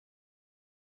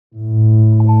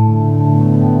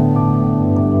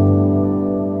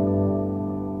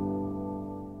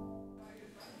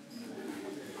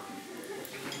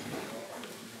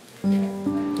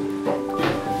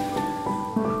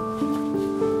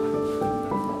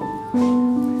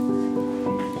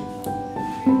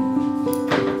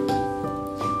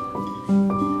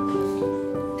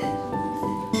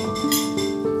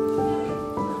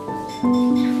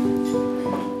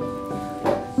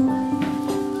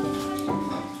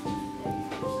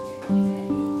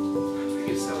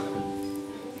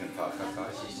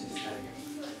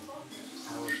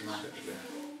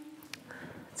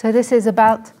So this is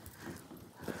about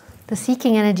the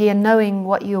seeking energy and knowing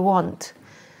what you want.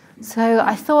 So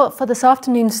I thought for this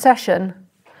afternoon session,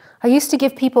 I used to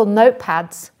give people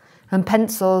notepads and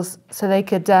pencils so they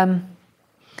could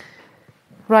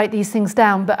write these things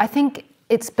down, but I think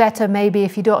it's better maybe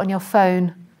if you do it on your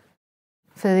phone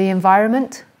for the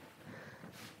environment.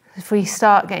 If we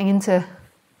start getting into,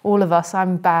 all of us,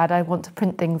 I'm bad, I want to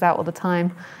print things out all the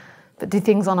time, but do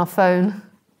things on our phone.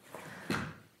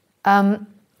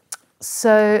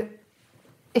 So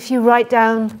if you write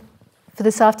down for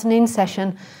this afternoon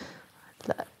session,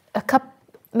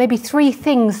 maybe 3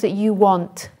 things that you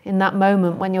want in that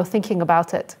moment when you're thinking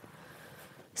about it.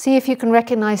 See if you can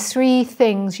recognize 3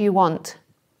 things you want.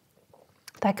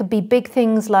 That could be big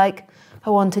things like, I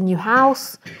want a new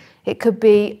house. It could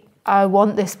be, I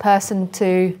want this person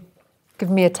to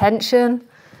give me attention.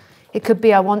 It could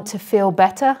be, I want to feel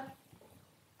better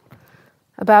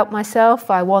about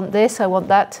myself. I want this, I want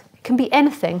that. It can be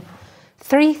anything.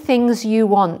 3 things you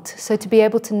want, so to be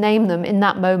able to name them in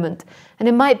that moment. And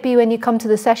it might be when you come to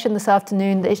the session this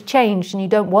afternoon that it's changed and you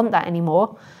don't want that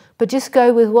anymore, but just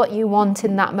go with what you want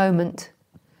in that moment.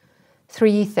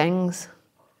 3 things.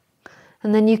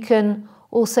 And then you can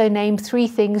also name 3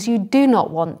 things you do not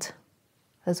want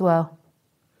as well.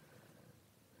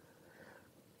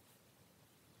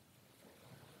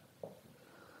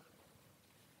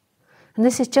 And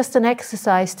this is just an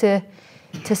exercise to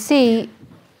see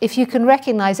if you can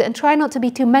recognize it, and try not to be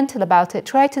too mental about it.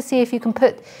 Try to see if you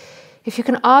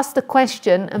can ask the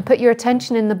question and put your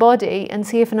attention in the body and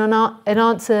see if an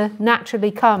answer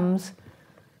naturally comes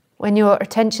when your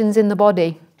attention's in the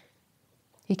body.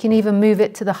 You can even move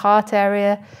it to the heart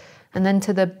area and then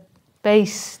to the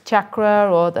base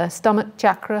chakra or the stomach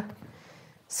chakra,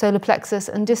 solar plexus,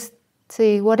 and just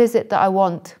see, what is it that I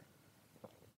want?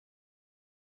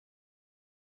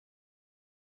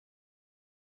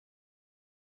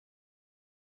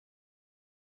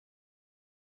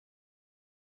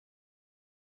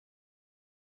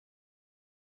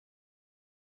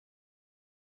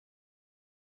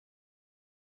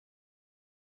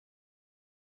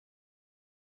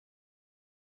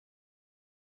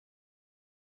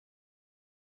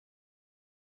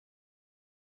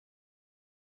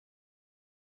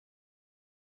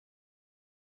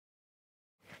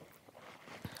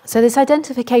 So this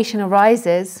identification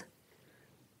arises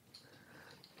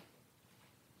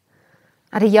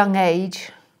at a young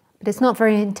age, but it's not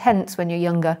very intense when you're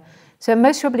younger. So it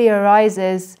most probably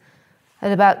arises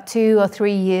at about 2 or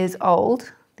 3 years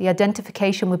old, the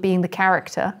identification with being the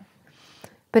character,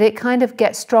 but it kind of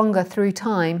gets stronger through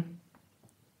time.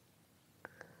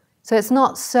 So it's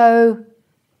not so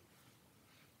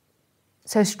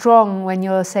strong when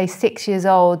you're, say, 6 years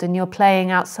old and you're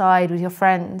playing outside with your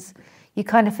friends. You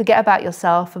kind of forget about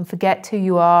yourself and forget who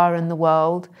you are in the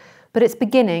world, but it's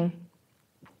beginning.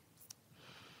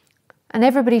 And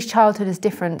everybody's childhood is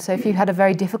different, so if you had a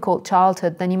very difficult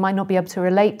childhood, then you might not be able to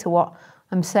relate to what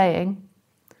I'm saying.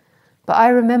 But I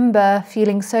remember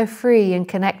feeling so free and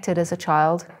connected as a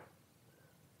child.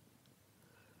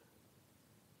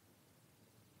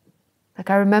 I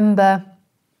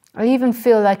even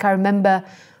feel like I remember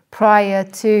prior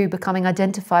to becoming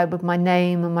identified with my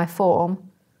name and my form.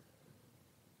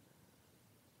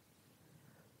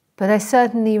 But I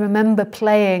certainly remember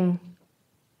playing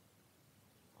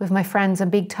with my friends and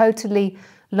being totally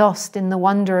lost in the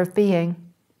wonder of being.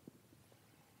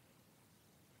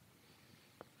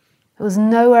 There was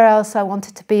nowhere else I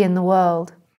wanted to be in the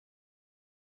world.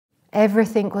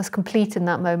 Everything was complete in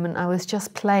that moment. I was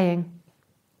just playing.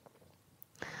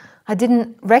 I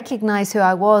didn't recognize who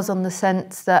I was on the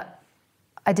sense that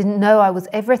I didn't know I was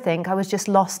everything. I was just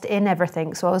lost in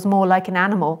everything. So I was more like an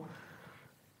animal.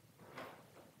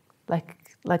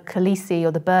 Like Khaleesi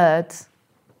or the birds.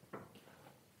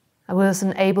 I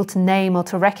wasn't able to name or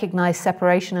to recognize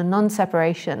separation and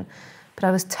non-separation, but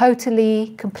I was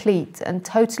totally complete and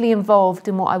totally involved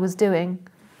in what I was doing.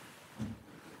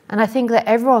 And I think that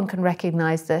everyone can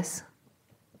recognize this,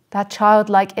 that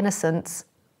childlike innocence,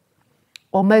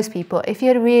 or most people. If you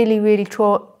had a really, really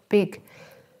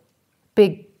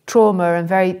big trauma and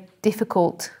very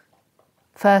difficult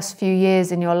first few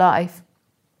years in your life,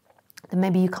 then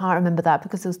maybe you can't remember that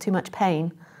because there was too much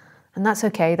pain. And that's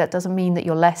okay. That doesn't mean that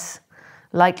you're less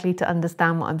likely to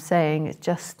understand what I'm saying. It's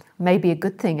just maybe a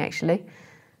good thing, actually.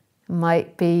 It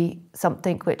might be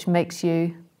something which makes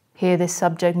you hear this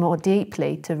subject more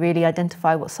deeply, to really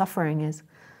identify what suffering is.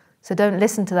 So don't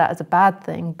listen to that as a bad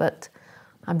thing, but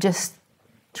I'm just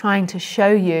trying to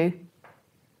show you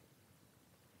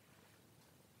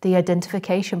the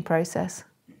identification process.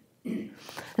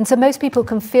 And so most people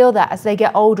can feel that as they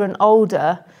get older and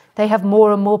older, they have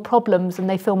more and more problems and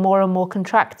they feel more and more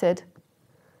contracted.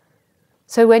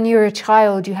 So when you were a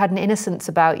child, you had an innocence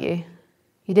about you.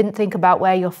 You didn't think about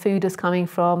where your food was coming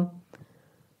from,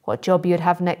 what job you'd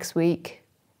have next week,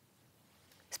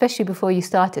 especially before you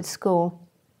started school.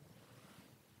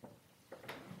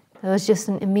 There was just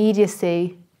an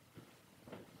immediacy,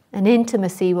 an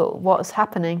intimacy with what was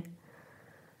happening.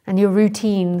 And your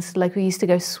routines, like we used to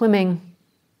go swimming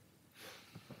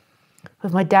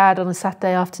with my dad on a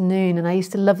Saturday afternoon, and I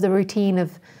used to love the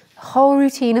whole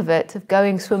routine of it, of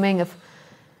going swimming, of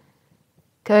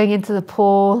going into the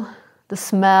pool, the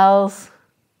smells,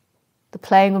 the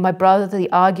playing with my brother,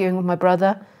 the arguing with my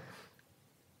brother,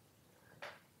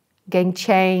 getting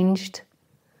changed,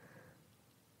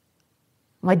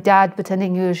 my dad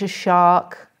pretending he was a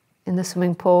shark in the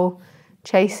swimming pool,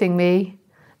 chasing me.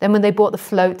 Then when they brought the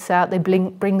floats out, they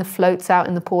bring the floats out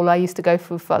in the pool. I used to go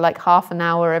for like half an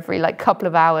hour every like couple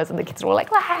of hours, and the kids were all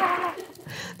like, "Wah!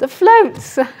 The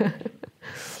floats!"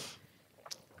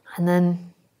 And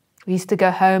then we used to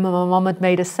go home, and my mum had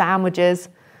made us sandwiches,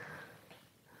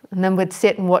 and then we'd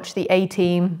sit and watch the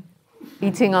A-Team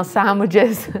eating our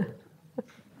sandwiches.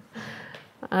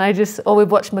 Or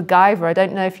we'd watch MacGyver. I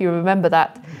don't know if you remember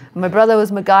that. My brother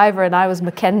was MacGyver and I was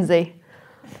Mackenzie.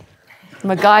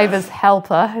 MacGyver's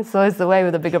helper. It's always the way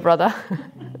with a bigger brother.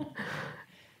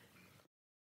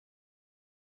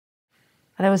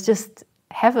 And it was just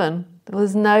heaven. There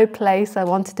was no place I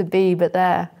wanted to be but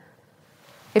there.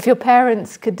 If your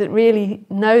parents could really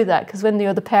know that, because when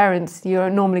you're the parents, you're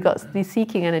normally got the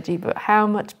seeking energy, but how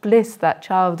much bliss that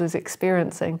child was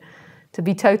experiencing to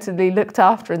be totally looked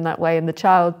after in that way, and the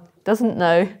child doesn't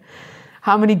know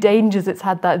how many dangers it's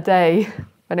had that day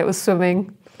when it was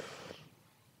swimming,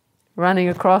 running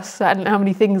across, and how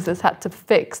many things it's had to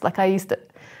fix. Like I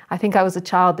think I was a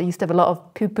child that used to have a lot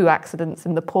of poo-poo accidents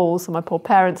in the pool, so my poor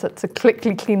parents had to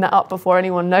quickly clean that up before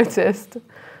anyone noticed.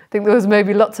 I think there was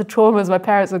maybe lots of traumas my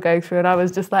parents were going through, and I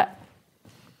was just like,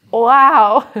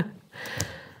 wow.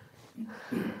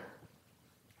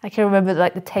 I can remember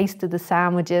like the taste of the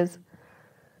sandwiches,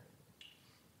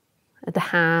 the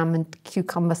ham and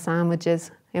cucumber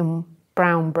sandwiches in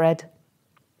brown bread.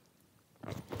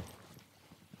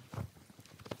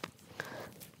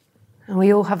 And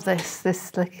we all have this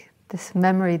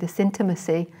memory, this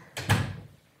intimacy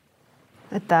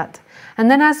with that. And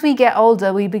then as we get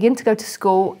older, we begin to go to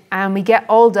school, and we get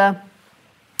older,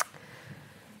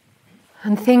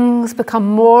 and things become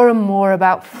more and more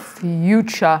about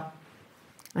future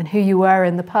and who you were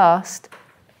in the past.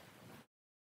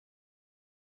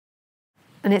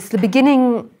 And it's the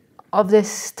beginning of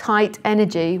this tight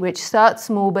energy, which starts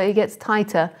small, but it gets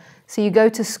tighter. So you go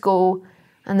to school,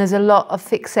 and there's a lot of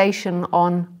fixation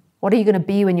on what are you going to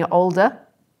be when you're older,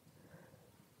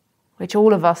 which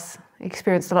all of us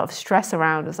experienced a lot of stress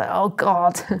around. It's like, oh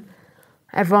God,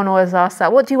 everyone always asks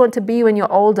that. What do you want to be when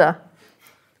you're older?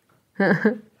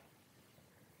 And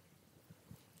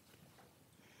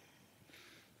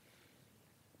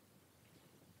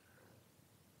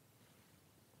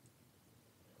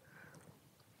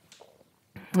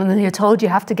then you're told you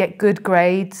have to get good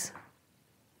grades.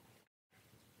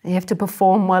 And you have to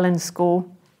perform well in school.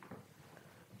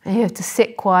 And you have to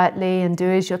sit quietly and do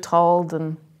as you're told.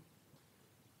 And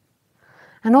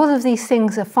all of these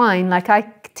things are fine. Like I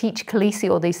teach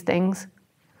Khaleesi all these things.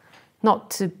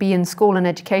 Not to be in school and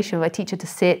education, but I teach her to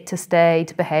sit, to stay,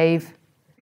 to behave.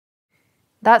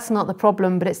 That's not the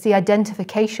problem, but it's the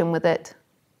identification with it.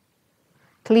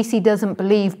 Khaleesi doesn't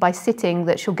believe by sitting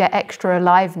that she'll get extra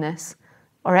aliveness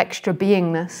or extra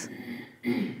beingness.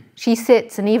 She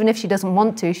sits, and even if she doesn't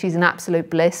want to, she's in absolute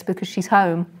bliss because she's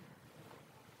home.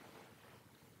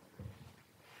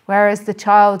 Whereas the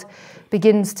child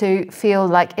begins to feel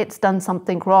like it's done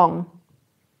something wrong,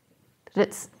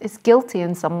 that it's guilty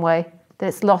in some way, that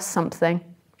it's lost something,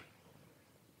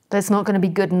 that it's not going to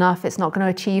be good enough, it's not going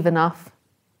to achieve enough.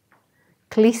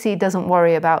 Khaleesi doesn't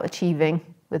worry about achieving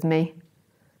with me.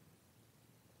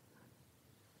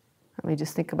 Let me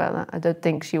just think about that. I don't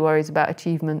think she worries about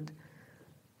achievement.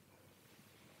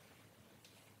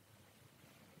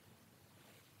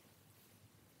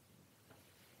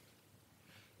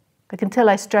 I can tell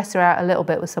I stress her out a little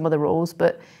bit with some of the rules,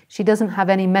 but she doesn't have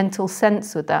any mental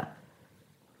sense with that.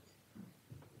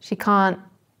 She can't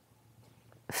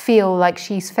feel like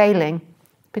she's failing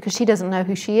because she doesn't know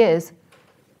who she is.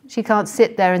 She can't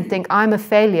sit there and think, I'm a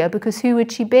failure, because who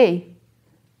would she be?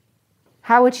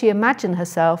 How would she imagine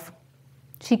herself?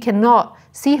 She cannot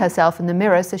see herself in the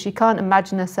mirror, so she can't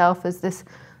imagine herself as this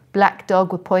black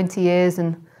dog with pointy ears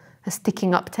and a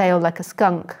sticking up tail like a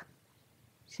skunk.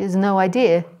 She has no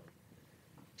idea.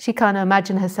 She can't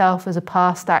imagine herself as a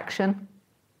past action.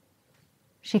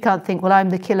 She can't think, well, I'm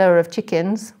the killer of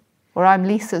chickens, or I'm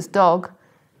Lisa's dog.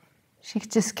 She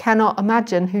just cannot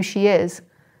imagine who she is.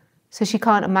 So she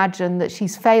can't imagine that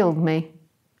she's failed me.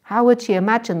 How would she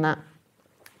imagine that?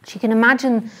 She can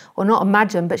imagine, or not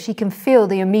imagine, but she can feel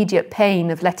the immediate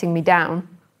pain of letting me down.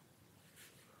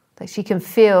 Like she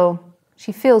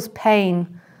feels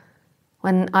pain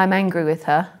when I'm angry with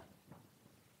her.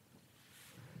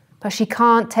 But she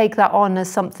can't take that on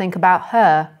as something about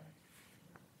her.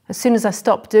 As soon as I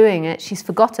stop doing it, she's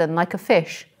forgotten, like a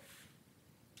fish.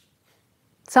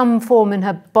 Some form in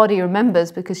her body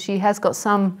remembers because she has got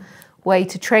some way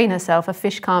to train herself. A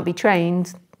fish can't be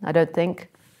trained, I don't think.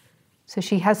 So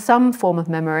she has some form of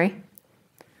memory.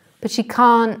 But she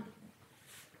can't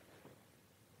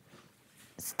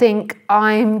think,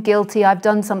 I'm guilty, I've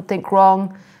done something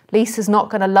wrong. Lisa's not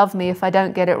going to love me if I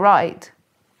don't get it right.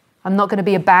 I'm not going to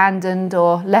be abandoned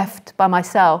or left by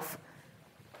myself.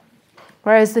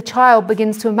 Whereas the child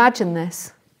begins to imagine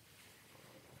this.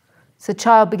 So the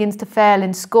child begins to fail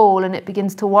in school and it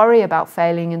begins to worry about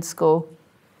failing in school.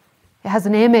 It has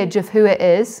an image of who it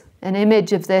is, an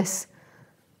image of this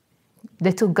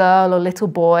little girl or little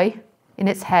boy in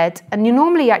its head. And you're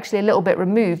normally actually a little bit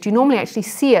removed. You normally actually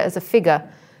see it as a figure.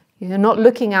 You're not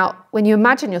looking out. When you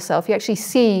imagine yourself, you actually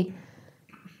see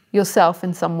yourself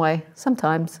in some way,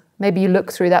 sometimes. Maybe you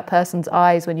look through that person's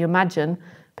eyes when you imagine,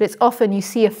 but it's often you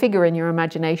see a figure in your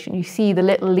imagination. You see the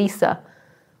little Lisa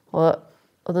or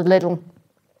the little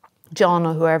John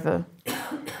or whoever.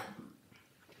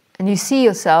 And you see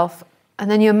yourself, and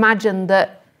then you imagine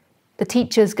that the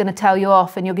teacher's going to tell you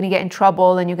off and you're going to get in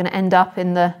trouble and you're going to end up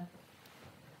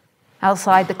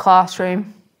outside the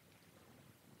classroom.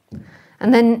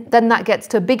 And then that gets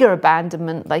to a bigger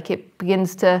abandonment, like you begin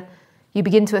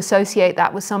to associate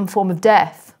that with some form of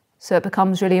death. So it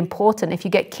becomes really important. If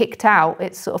you get kicked out,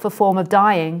 it's sort of a form of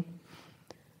dying.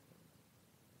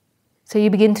 So you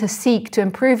begin to seek to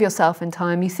improve yourself in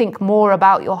time. You think more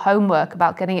about your homework,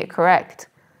 about getting it correct.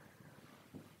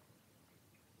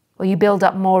 Or you build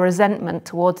up more resentment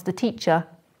towards the teacher.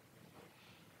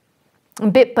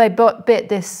 And bit by bit,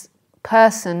 this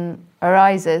person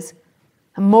arises,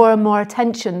 and more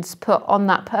attention's put on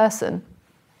that person.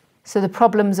 So the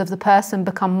problems of the person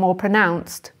become more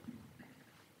pronounced.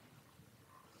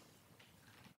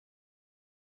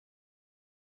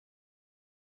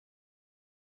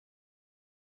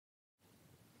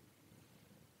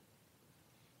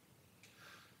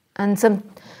 And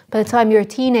by the time you're a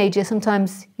teenager,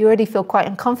 sometimes you already feel quite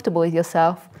uncomfortable with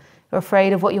yourself. You're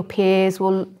afraid of what your peers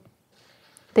will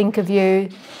think of you.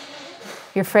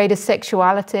 You're afraid of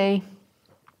sexuality,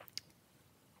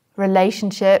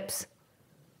 relationships.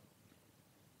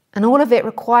 And all of it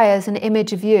requires an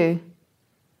image of you.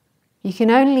 You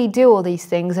can only do all these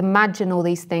things, imagine all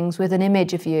these things with an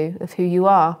image of you, of who you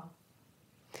are.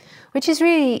 Which is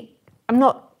really, I'm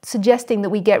not suggesting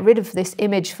that we get rid of this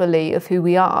image fully of who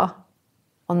we are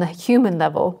on the human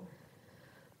level.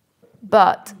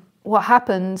 But what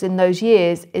happens in those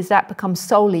years is that becomes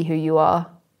solely who you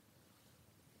are.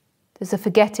 There's a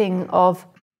forgetting of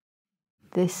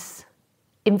this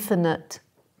infinite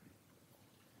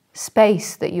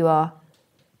space that you are,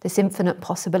 this infinite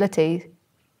possibility.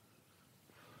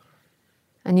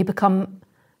 And you become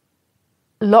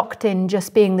locked in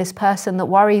just being this person that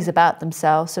worries about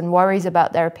themselves and worries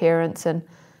about their appearance and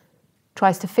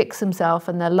tries to fix themselves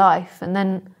and their life. And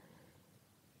then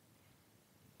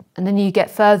you get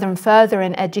further and further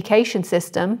in education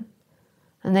system,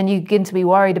 and then you begin to be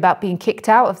worried about being kicked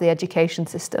out of the education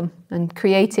system and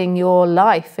creating your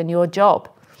life and your job.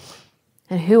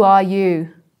 And who are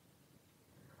you?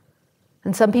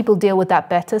 And some people deal with that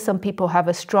better. Some people have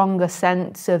a stronger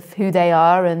sense of who they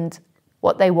are and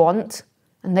what they want,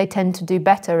 and they tend to do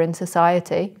better in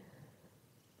society.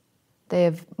 They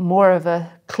have more of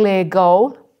a clear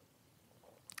goal,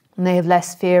 and they have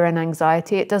less fear and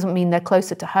anxiety. It doesn't mean they're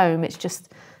closer to home, it's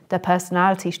just their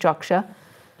personality structure.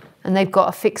 And they've got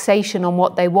a fixation on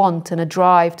what they want and a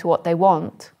drive to what they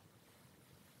want.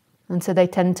 And so they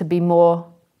tend to be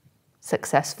more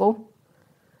successful.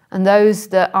 And those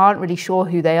that aren't really sure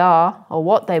who they are or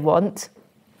what they want,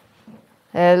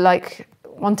 they're like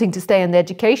wanting to stay in the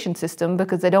education system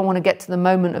because they don't want to get to the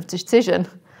moment of decision.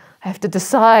 I have to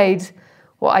decide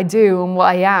what I do and what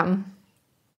I am.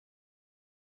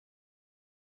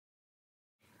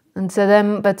 And so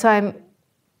then by the time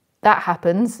that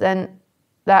happens, then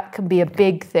that can be a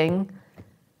big thing.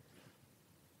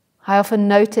 I often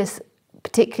notice,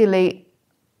 particularly,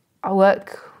 I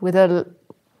work with a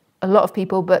lot of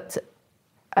people, but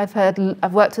I've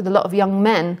worked with a lot of young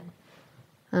men,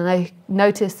 and I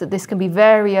noticed that this can be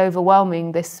very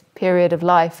overwhelming, this period of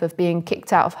life of being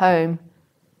kicked out of home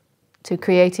to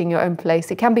creating your own place.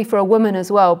 It can be for a woman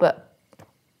as well, but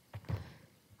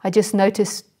I just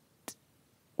noticed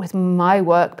with my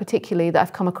work particularly that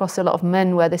I've come across a lot of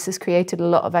men where this has created a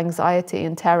lot of anxiety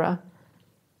and terror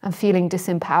and feeling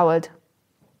disempowered.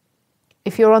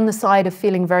 If you're on the side of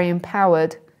feeling very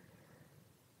empowered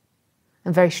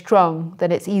and very strong,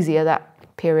 then it's easier,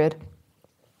 that period.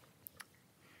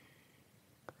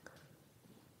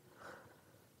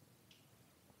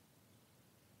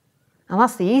 And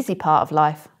that's the easy part of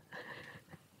life.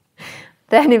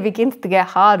 Then it begins to get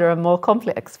harder and more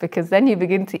complex, because then you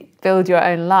begin to build your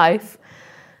own life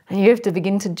and you have to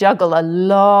begin to juggle a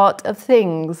lot of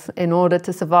things in order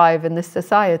to survive in this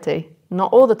society.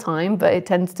 Not all the time, but it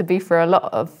tends to be for a lot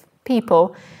of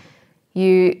people.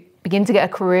 You begin to get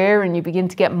a career and you begin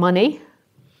to get money.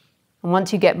 And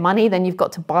once you get money, then you've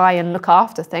got to buy and look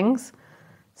after things.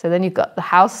 So then you've got the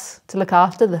house to look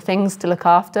after, the things to look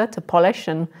after, to polish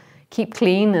and keep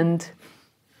clean and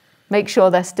make sure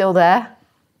they're still there.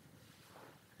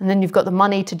 And then you've got the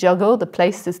money to juggle, the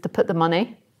places to put the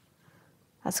money.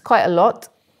 That's quite a lot.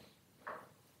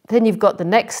 Then you've got the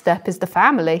next step is the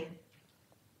family.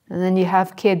 And then you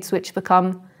have kids which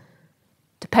become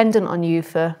dependent on you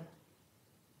for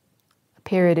a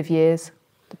period of years,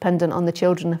 dependent on the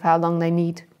children of how long they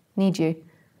need you.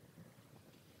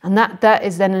 And that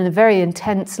is then in a very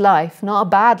intense life, not a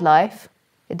bad life.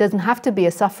 It doesn't have to be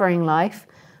a suffering life,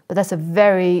 but that's a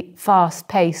very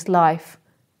fast-paced life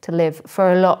to live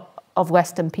for a lot of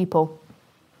Western people.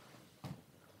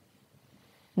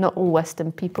 Not all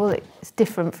Western people, it's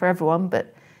different for everyone,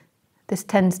 but this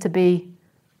tends to be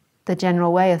the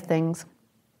general way of things.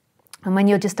 And when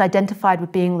you're just identified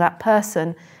with being that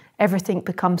person, everything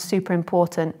becomes super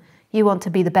important. You want to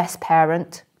be the best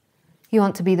parent, you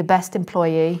want to be the best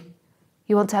employee,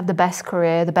 you want to have the best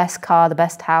career, the best car, the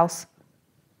best house,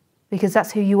 because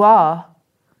that's who you are.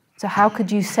 So how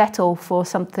could you settle for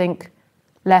something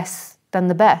less than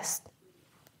the best?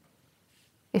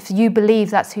 If you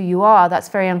believe that's who you are, that's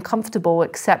very uncomfortable,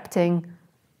 accepting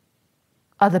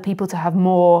other people to have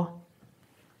more,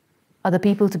 other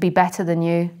people to be better than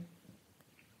you,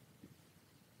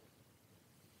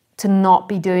 to not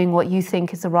be doing what you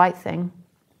think is the right thing.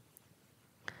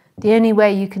 The only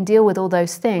way you can deal with all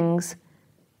those things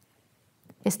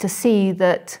is to see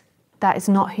that that is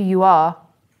not who you are.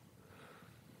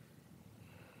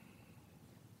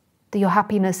 That your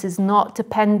happiness is not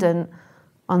dependent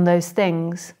on those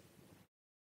things.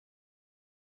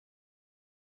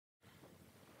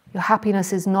 Your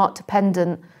happiness is not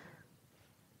dependent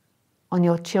on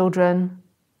your children,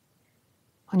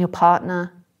 on your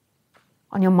partner,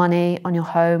 on your money, on your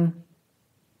home,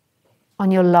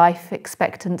 on your life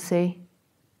expectancy,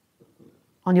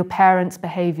 on your parents'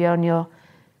 behavior, on your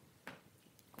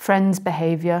friends'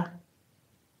 behavior.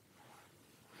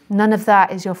 None of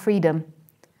that is your freedom.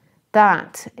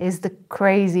 That is the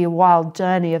crazy, wild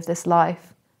journey of this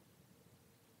life.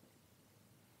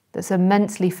 That's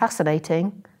immensely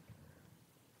fascinating,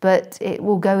 but it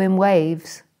will go in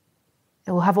waves.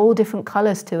 It will have all different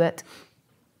colours to it.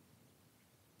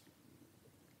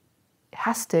 It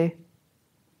has to.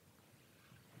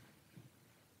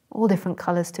 All different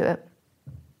colours to it.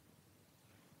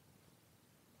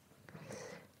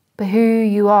 But who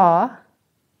you are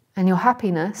and your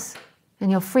happiness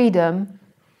and your freedom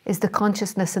is the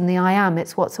consciousness and the I am.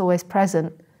 It's what's always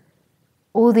present.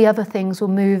 All the other things will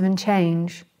move and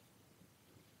change.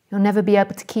 You'll never be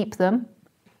able to keep them.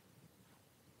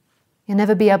 You'll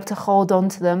never be able to hold on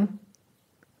to them.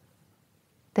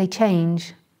 They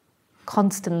change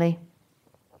constantly.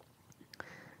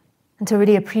 And to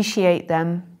really appreciate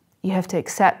them, you have to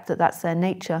accept that that's their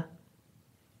nature.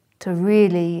 To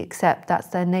really accept that's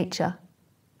their nature.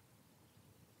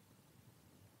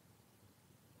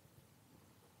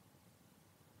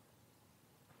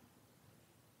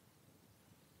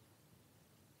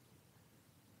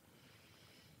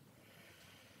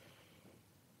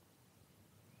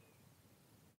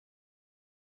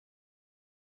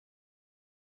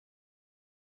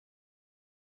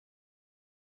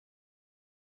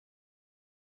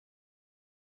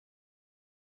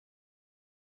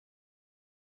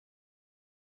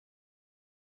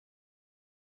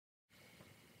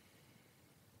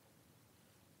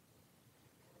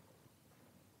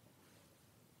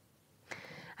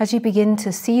 As you begin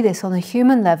to see this on a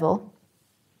human level,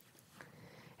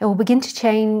 it will begin to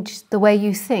change the way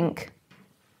you think.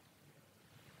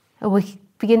 It will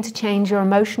begin to change your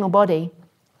emotional body.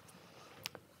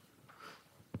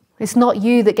 It's not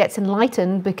you that gets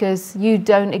enlightened because you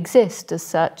don't exist as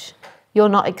such. You're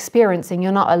not experiencing,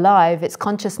 you're not alive. It's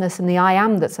consciousness and the I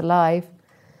am that's alive.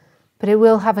 But it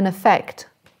will have an effect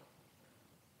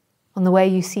on the way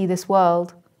you see this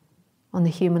world on the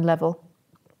human level.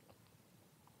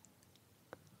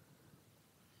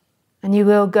 And you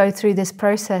will go through this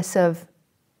process of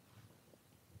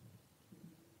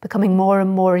becoming more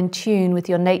and more in tune with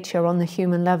your nature on the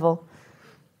human level.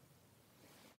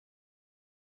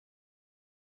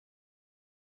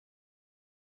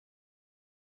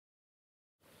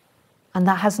 And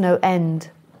that has no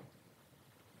end.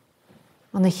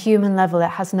 On the human level, it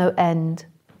has no end.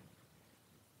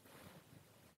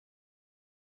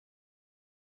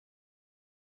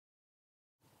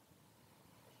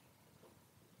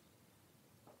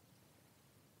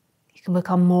 You can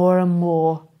become more and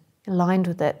more aligned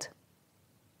with it.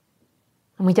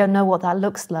 And we don't know what that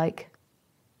looks like.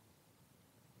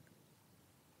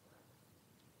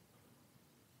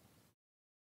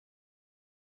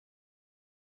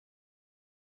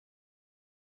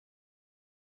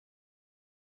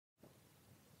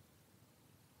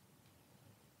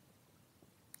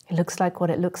 It looks like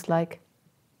what it looks like.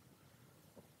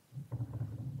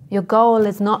 Your goal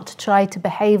is not to try to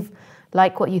behave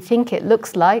like what you think it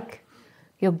looks like.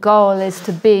 Your goal is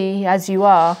to be as you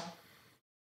are.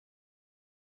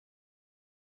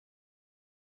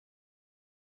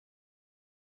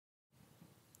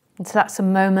 And so that's a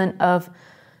moment of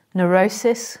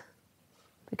neurosis,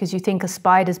 because you think a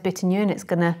spider's bitten you and it's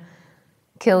going to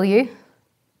kill you.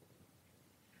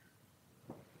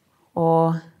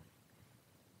 Or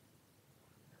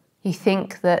you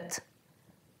think that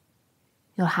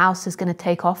your house is going to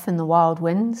take off in the wild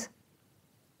winds.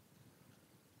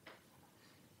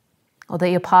 Or that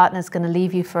your partner's going to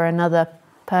leave you for another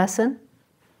person.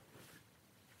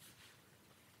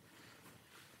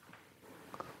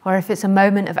 Or if it's a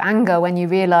moment of anger when you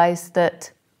realize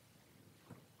that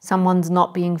someone's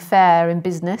not being fair in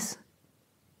business.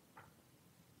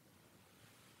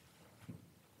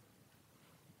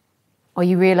 Or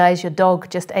you realize your dog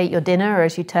just ate your dinner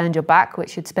as you turned your back,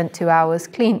 which you'd spent 2 hours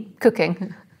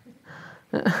cooking.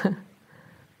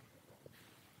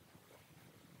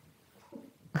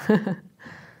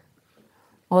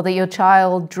 Or that your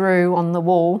child drew on the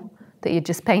wall that you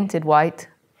just painted white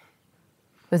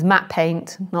with matte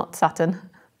paint, not satin.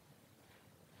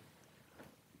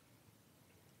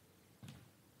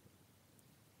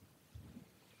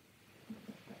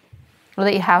 Or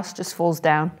that your house just falls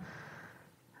down.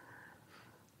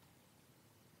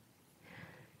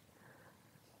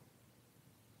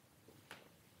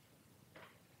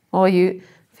 Or you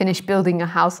finish building a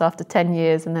house after 10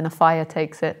 years and then a fire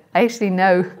takes it. I actually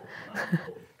know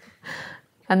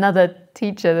another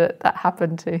teacher that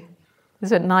happened to. They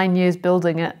spent 9 years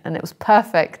building it and it was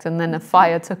perfect, and then a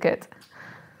fire took it.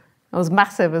 It was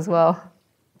massive as well.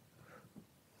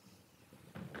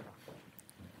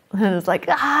 And it was like,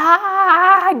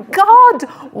 God,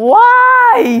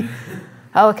 why?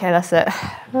 Oh, okay, that's it.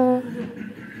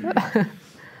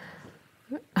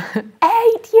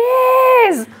 8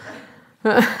 years!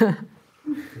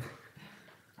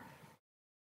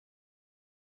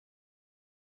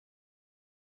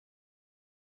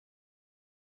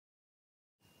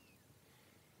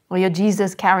 Or you're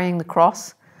Jesus carrying the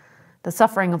cross, the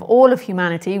suffering of all of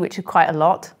humanity, which is quite a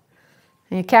lot.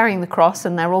 And you're carrying the cross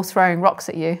and they're all throwing rocks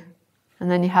at you. And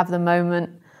then you have the moment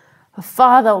of,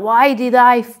 Father, why did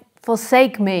I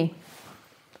forsake me?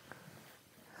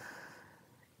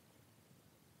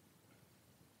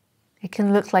 It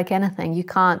can look like anything. You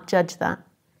can't judge that.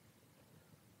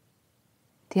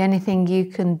 The only thing you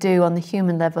can do on the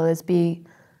human level is be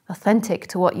authentic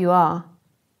to what you are.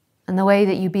 And the way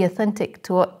that you be authentic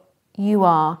to what you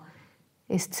are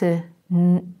is to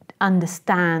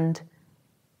understand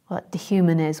what the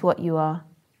human is, what you are.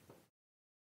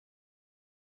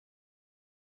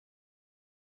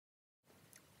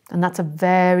 And that's a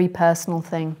very personal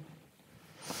thing.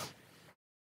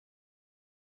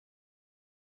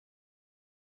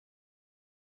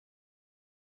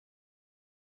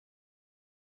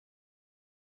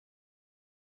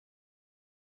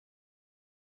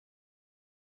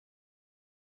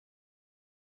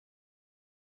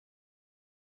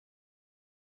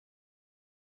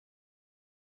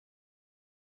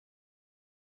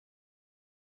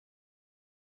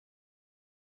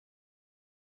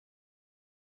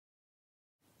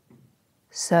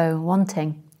 So,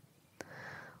 wanting.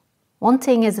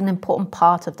 Wanting is an important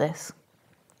part of this.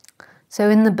 So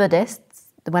in the Buddhists,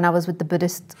 when I was with the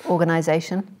Buddhist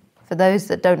organization, for those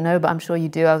that don't know, but I'm sure you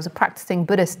do, I was a practicing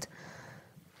Buddhist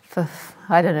for,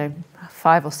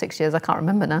 5 or 6 years, I can't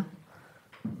remember now.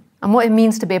 And what it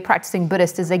means to be a practicing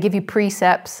Buddhist is they give you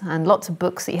precepts and lots of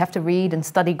books that you have to read and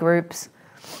study groups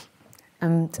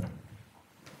and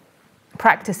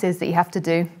practices that you have to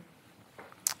do.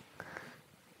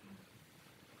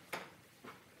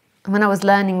 And when I was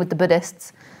learning with the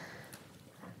Buddhists,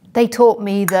 they taught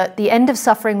me that the end of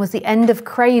suffering was the end of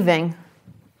craving.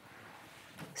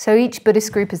 So each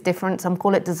Buddhist group is different. Some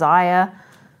call it desire.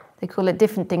 They call it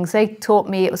different things. They taught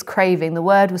me it was craving. The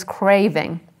word was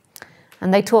craving.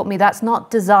 And they taught me that's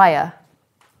not desire.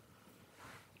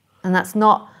 And that's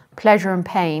not pleasure and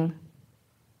pain.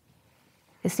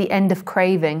 It's the end of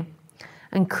craving.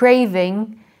 And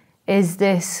craving is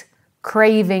this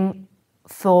craving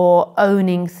for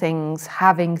owning things,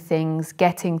 having things,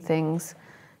 getting things.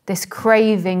 This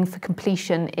craving for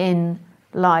completion in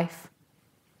life.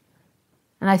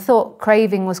 And I thought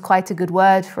craving was quite a good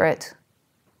word for it.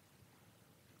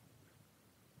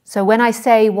 So when I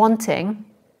say wanting,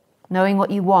 knowing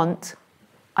what you want,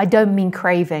 I don't mean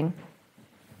craving.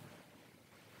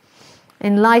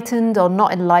 Enlightened or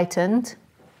not enlightened,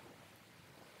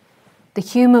 the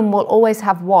human will always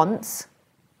have wants.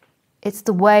 It's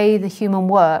the way the human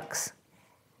works.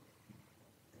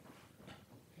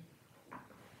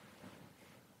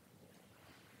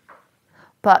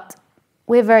 But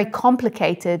we're very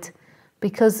complicated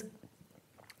because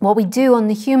what we do on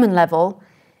the human level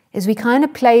is we kind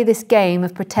of play this game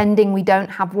of pretending we don't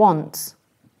have wants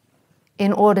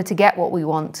in order to get what we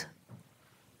want.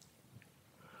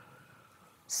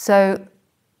 So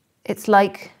it's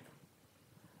like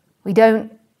we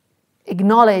don't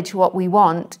acknowledge what we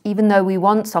want, even though we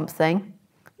want something.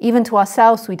 Even to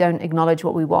ourselves, we don't acknowledge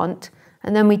what we want,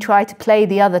 and then we try to play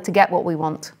the other to get what we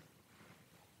want.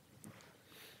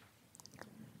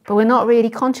 But we're not really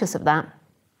conscious of that.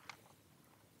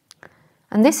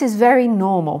 And this is very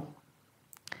normal.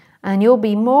 And you'll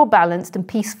be more balanced and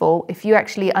peaceful if you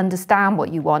actually understand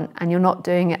what you want and you're not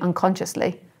doing it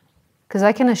unconsciously. Because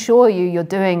I can assure you, you're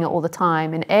doing it all the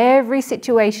time. In every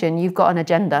situation, you've got an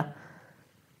agenda.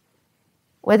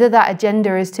 Whether that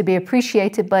agenda is to be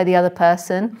appreciated by the other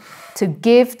person, to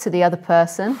give to the other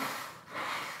person,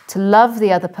 to love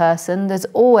the other person, there's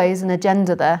always an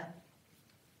agenda there.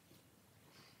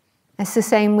 It's the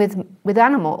same with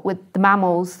the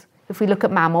mammals. If we look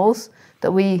at mammals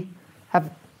that we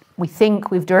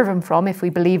think we've driven from, if we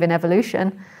believe in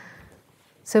evolution.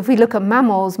 So if we look at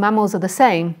mammals, mammals are the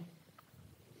same.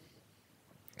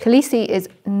 Khaleesi is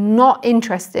not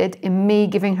interested in me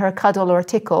giving her a cuddle or a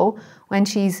tickle when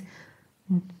she's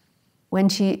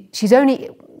only,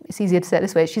 it's easier to say it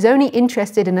this way, she's only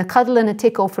interested in a cuddle and a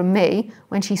tickle from me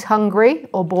when she's hungry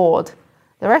or bored.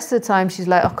 The rest of the time she's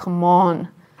like, oh, come on,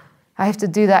 I have to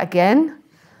do that again.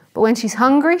 But when she's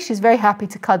hungry, she's very happy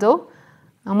to cuddle.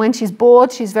 And when she's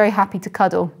bored, she's very happy to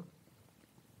cuddle.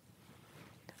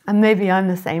 And maybe I'm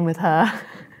the same with her.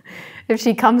 If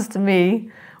she comes to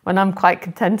me when I'm quite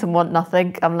content and want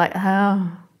nothing, I'm like,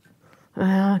 oh,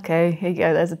 okay, here you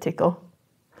go, there's a tickle.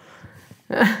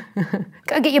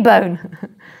 Go get your bone.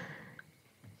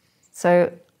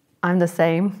 So I'm the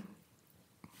same.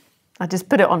 I just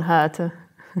put it on her to...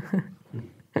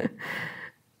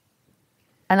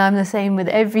 And I'm the same with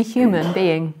every human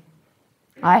being.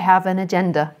 I have an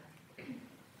agenda.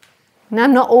 And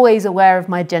I'm not always aware of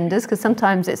my agendas because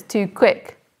sometimes it's too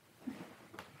quick.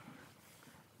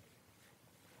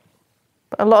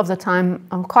 But a lot of the time,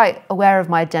 I'm quite aware of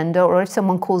my agenda, or if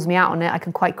someone calls me out on it, I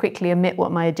can quite quickly admit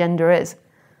what my agenda is.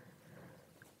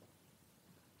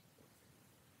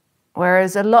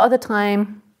 Whereas a lot of the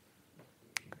time,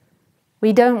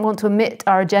 we don't want to admit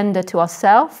our agenda to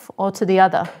ourselves or to the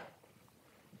other.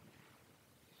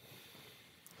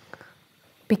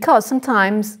 Because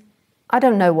sometimes, I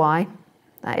don't know why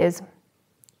that is.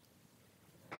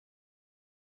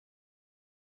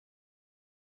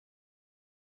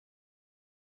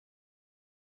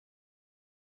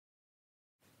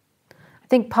 I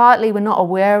think partly we're not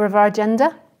aware of our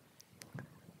agenda,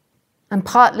 and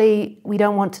partly we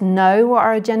don't want to know what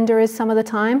our agenda is some of the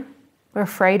time. We're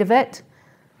afraid of it,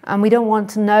 and we don't want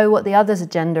to know what the other's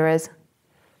agenda is.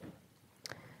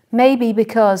 Maybe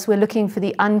because we're looking for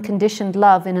the unconditioned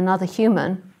love in another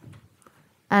human,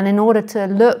 and in order to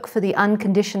look for the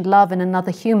unconditioned love in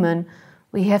another human,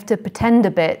 we have to pretend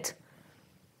a bit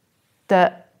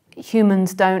that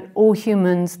all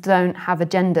humans don't have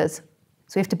agendas.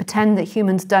 So we have to pretend that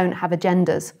humans don't have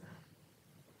agendas.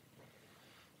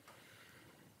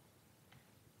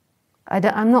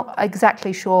 I'm not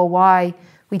exactly sure why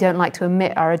we don't like to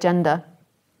admit our agenda.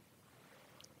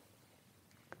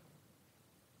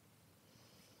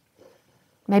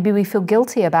 Maybe we feel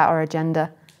guilty about our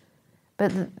agenda.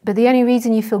 But the only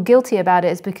reason you feel guilty about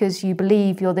it is because you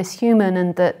believe you're this human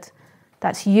and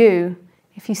that's you.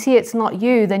 If you see it's not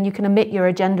you, then you can admit your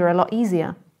agenda a lot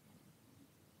easier.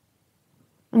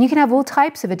 And you can have all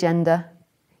types of agenda.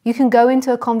 You can go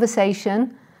into a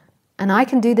conversation, and I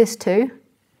can do this too.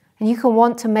 And you can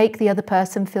want to make the other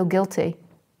person feel guilty.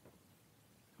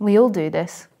 We all do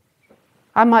this.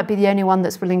 I might be the only one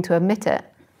that's willing to admit it.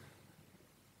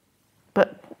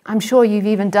 But I'm sure you've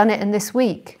even done it in this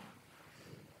week.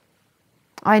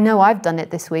 I know I've done it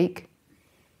this week.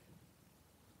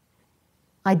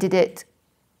 I did it.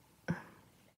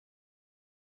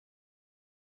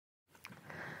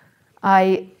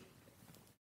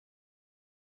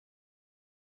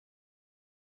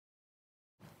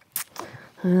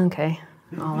 Okay,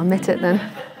 I'll admit it then.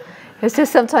 It's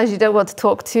just sometimes you don't want to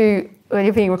talk to when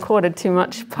you're being recorded too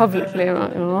much publicly.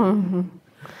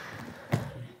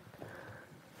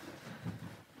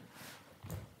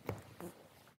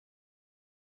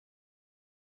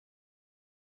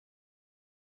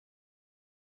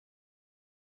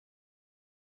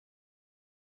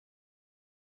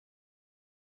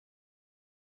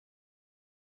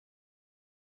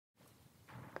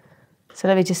 So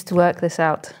let me just work this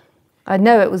out. I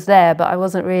know it was there, but I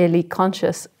wasn't really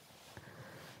conscious,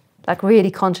 like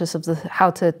really conscious of how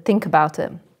to think about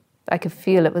it. I could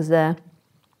feel it was there.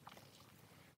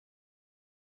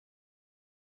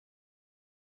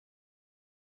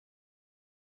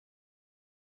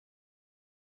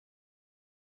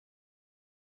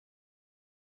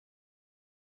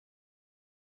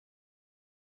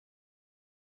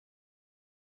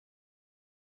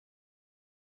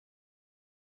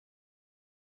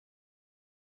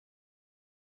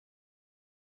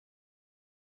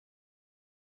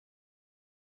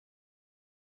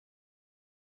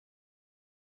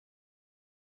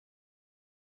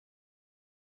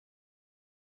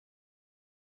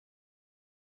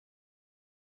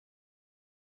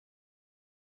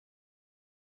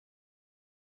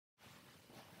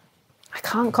 I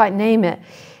can't quite name it.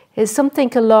 It's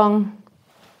something along,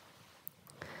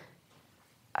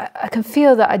 I can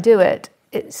feel that I do it.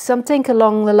 It's something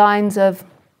along the lines of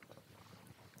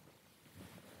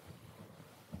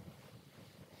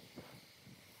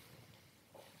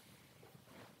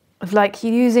like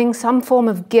using some form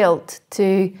of guilt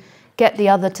to get the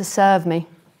other to serve me.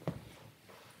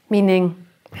 Meaning,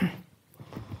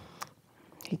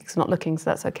 he's not looking, so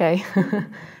that's okay.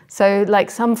 So like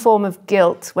some form of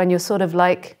guilt when you're sort of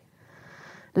like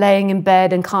laying in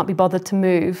bed and can't be bothered to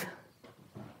move,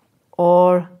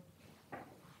 or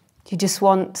you just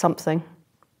want something.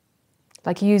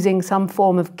 Like using some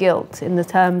form of guilt in the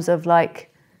terms of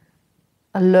like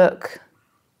a look.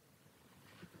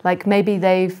 Like maybe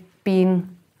they've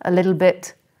been a little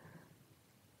bit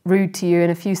rude to you in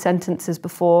a few sentences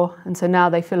before, and so now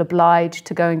they feel obliged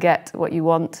to go and get what you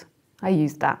want. I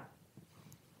used that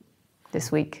this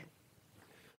week.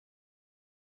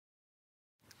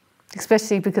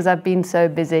 Especially because I've been so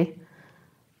busy.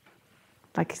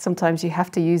 Like sometimes you have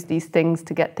to use these things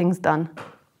to get things done.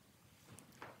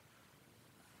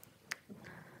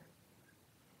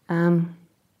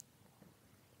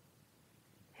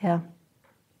 Yeah.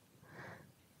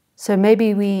 So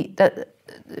maybe the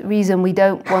reason we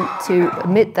don't want to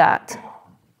admit that,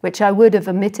 which I would have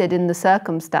admitted in the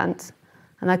circumstance,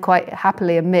 and I quite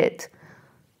happily admit,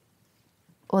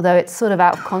 although it's sort of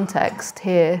out of context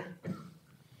here,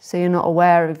 so you're not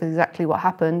aware of exactly what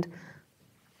happened.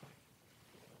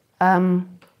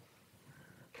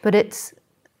 But it's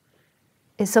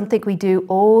something we do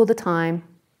all the time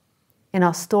in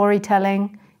our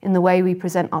storytelling, in the way we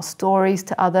present our stories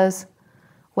to others,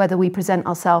 whether we present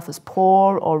ourselves as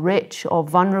poor or rich or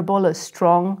vulnerable or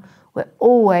strong, we're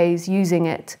always using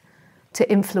it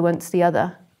to influence the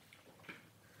other.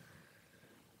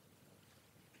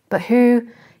 But who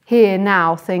here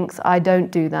now thinks, I don't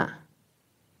do that?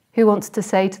 Who wants to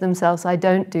say to themselves, I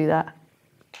don't do that?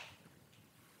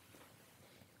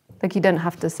 Like, you don't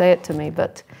have to say it to me,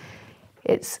 but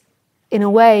it's, in a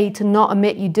way, to not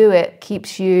admit you do it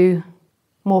keeps you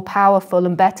more powerful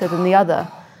and better than the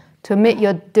other. To admit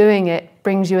you're doing it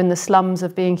brings you in the slums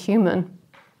of being human.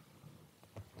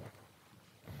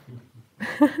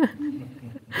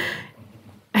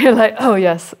 You're like, oh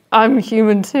yes, I'm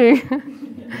human too.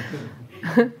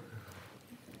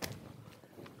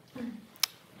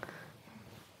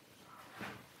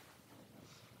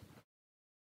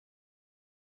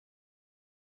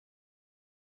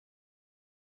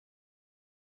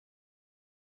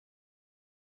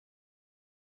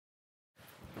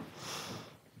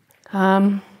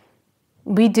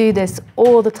 We do this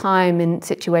all the time in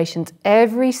situations.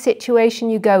 Every situation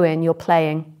you go in, you're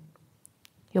playing.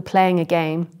 You're playing a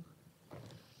game.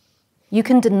 You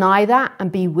can deny that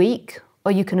and be weak,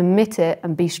 or you can admit it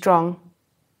and be strong.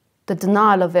 The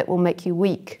denial of it will make you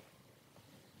weak.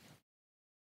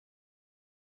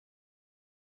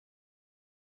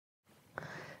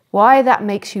 Why that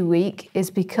makes you weak is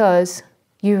because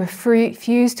You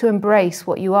refuse to embrace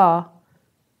what you are.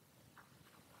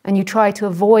 And you try to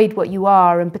avoid what you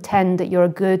are and pretend that you're a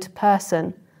good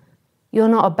person. You're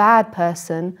not a bad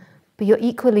person, but you're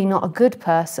equally not a good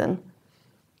person.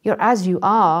 You're as you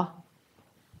are,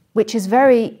 which is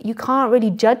you can't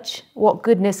really judge what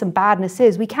goodness and badness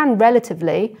is. We can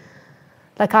relatively.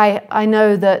 Like I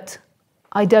know that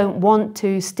I don't want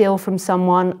to steal from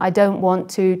someone. I don't want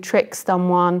to trick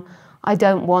someone. I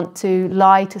don't want to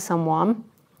lie to someone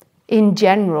in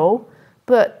general,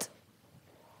 but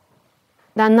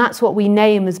then that's what we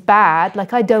name as bad.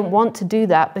 Like, I don't want to do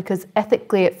that because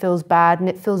ethically it feels bad, and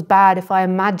it feels bad if I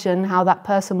imagine how that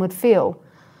person would feel.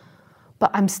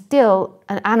 But I'm still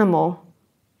an animal.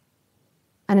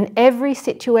 And in every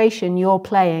situation you're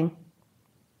playing,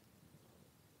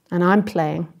 and I'm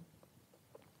playing.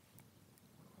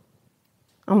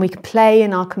 And we can play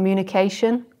in our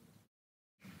communication,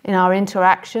 in our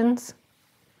interactions.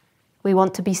 We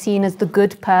want to be seen as the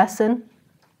good person.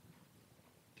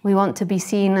 We want to be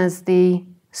seen as the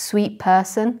sweet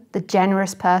person, the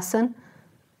generous person.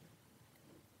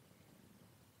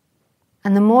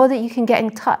 And the more that you can get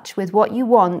in touch with what you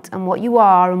want and what you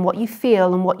are and what you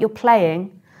feel and what you're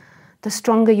playing, the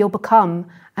stronger you'll become,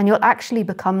 and you'll actually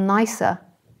become nicer.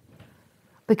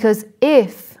 Because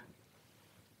if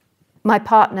my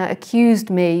partner accused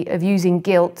me of using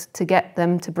guilt to get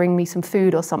them to bring me some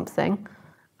food or something,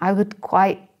 I would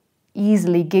quite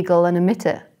easily giggle and admit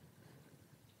it.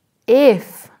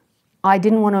 If I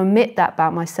didn't want to admit that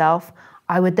about myself,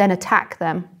 I would then attack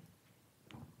them.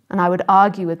 And I would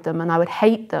argue with them, and I would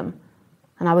hate them,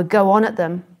 and I would go on at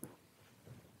them.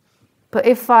 But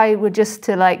if I were just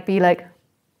to be like,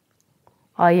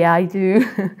 oh yeah, I do,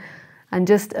 and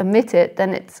just admit it,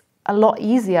 then it's a lot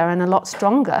easier and a lot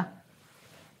stronger.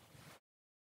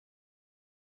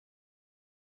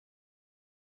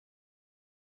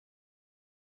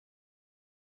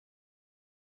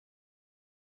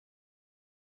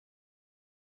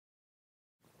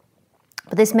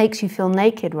 But this makes you feel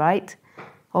naked, right?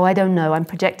 Oh, I don't know, I'm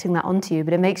projecting that onto you,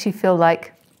 but it makes you feel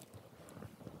like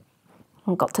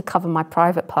I've got to cover my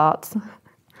private parts.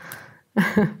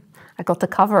 I've got to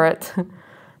cover it.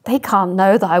 They can't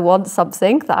know that I want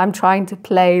something, that I'm trying to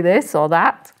play this or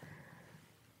that.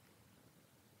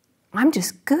 I'm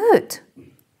just good.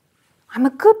 I'm a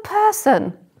good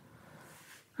person.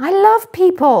 I love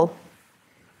people.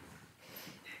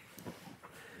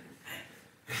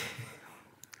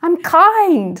 I'm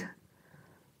kind.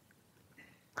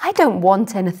 I don't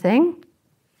want anything.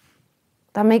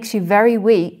 That makes you very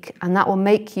weak, and that will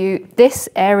make you, this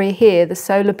area here, the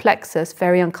solar plexus,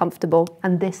 very uncomfortable,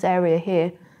 and this area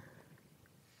here.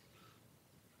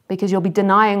 Because you'll be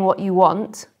denying what you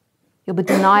want, you'll be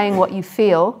denying what you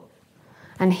feel,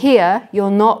 and here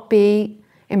you'll not be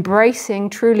embracing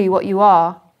truly what you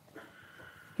are.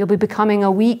 You'll be becoming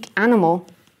a weak animal.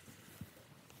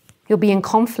 You'll be in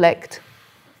conflict.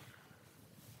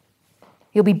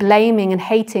 You'll be blaming and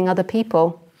hating other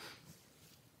people.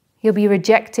 You'll be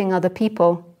rejecting other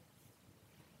people.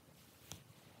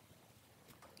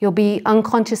 You'll be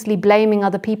unconsciously blaming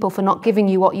other people for not giving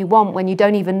you what you want when you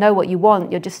don't even know what you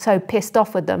want. You're just so pissed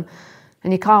off with them.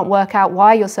 And you can't work out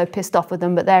why you're so pissed off with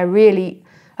them, but they're really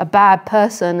a bad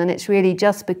person, and it's really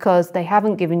just because they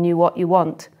haven't given you what you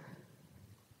want.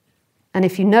 And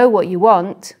if you know what you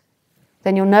want,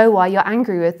 then you'll know why you're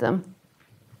angry with them.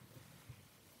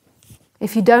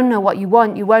 If you don't know what you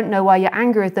want, you won't know why you're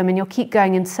angry with them, and you'll keep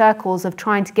going in circles of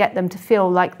trying to get them to feel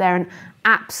like they're an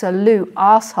absolute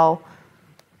asshole.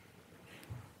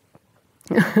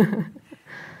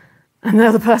 And the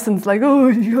other person's like, oh,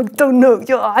 you don't know,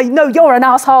 I know you're an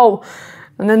asshole.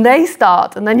 And then they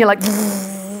start, and then you're like,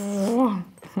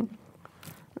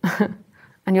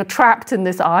 and you're trapped in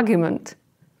this argument.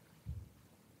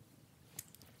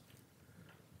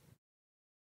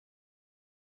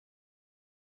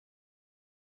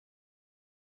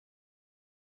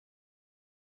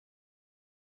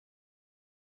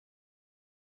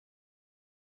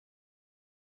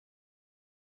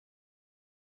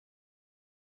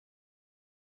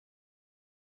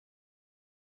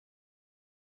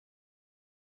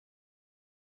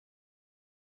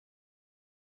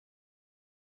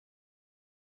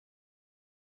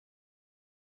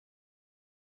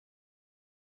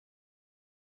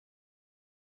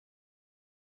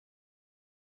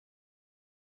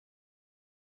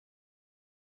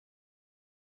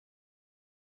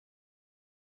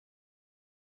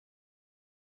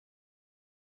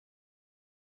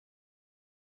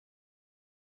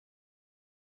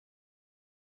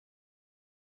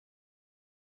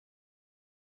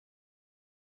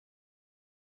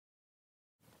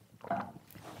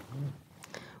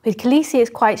 With Khaleesi, it's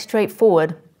quite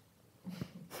straightforward.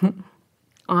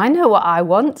 I know what I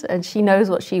want, and she knows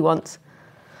what she wants.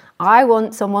 I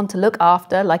want someone to look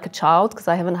after like a child, because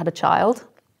I haven't had a child.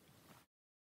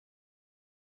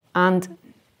 And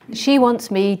she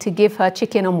wants me to give her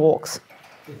chicken and walks.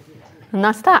 And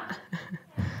that's that.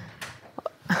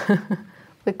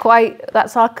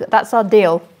 That's our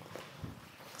deal.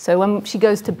 So when she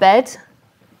goes to bed,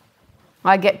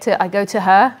 I go to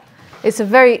her.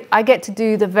 I get to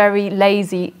do the very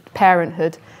lazy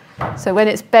parenthood. So when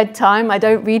it's bedtime, I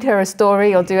don't read her a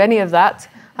story or do any of that.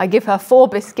 I give her 4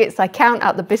 biscuits, I count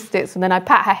out the biscuits, and then I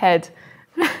pat her head.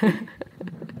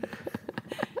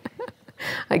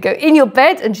 I go, in your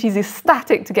bed, and she's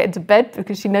ecstatic to get into bed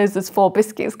because she knows there's 4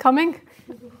 biscuits coming.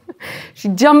 She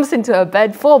jumps into her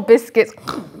bed, 4 biscuits.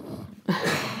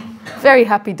 Very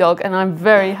happy dog, and I'm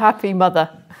very happy mother.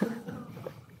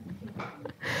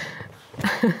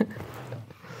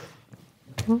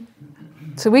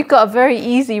 So we've got a very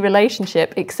easy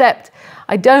relationship, except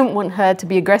I don't want her to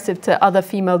be aggressive to other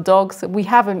female dogs. We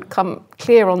haven't come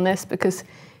clear on this because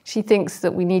she thinks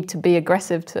that we need to be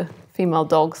aggressive to female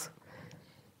dogs.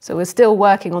 So we're still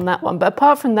working on that one. But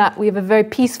apart from that, we have a very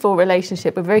peaceful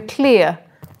relationship. We're very clear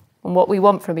on what we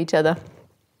want from each other.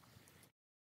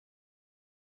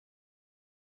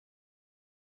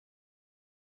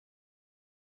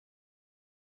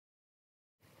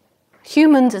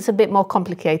 Humans, it's a bit more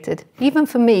complicated, even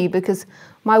for me, because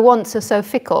my wants are so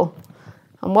fickle.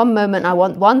 And one moment I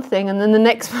want one thing, and then the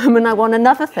next moment I want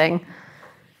another thing.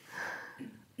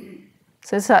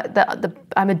 So it's like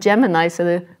I'm a Gemini,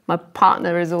 so my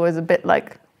partner is always a bit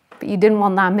like, but you didn't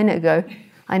want that a minute ago.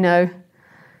 I know.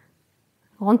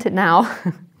 I want it now.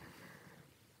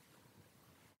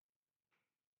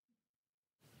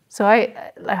 So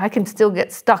I can still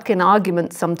get stuck in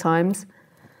arguments sometimes.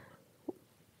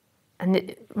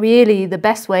 And really, the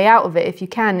best way out of it, if you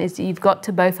can, is that you've got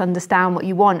to both understand what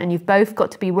you want, and you've both got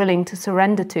to be willing to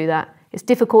surrender to that. It's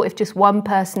difficult if just one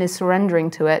person is surrendering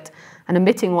to it and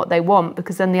admitting what they want,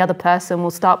 because then the other person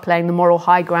will start playing the moral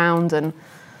high ground and,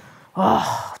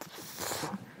 oh,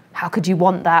 how could you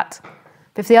want that?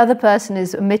 But if the other person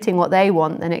is admitting what they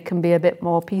want, then it can be a bit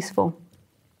more peaceful.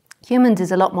 Humans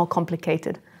is a lot more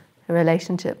complicated, the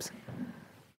relationships.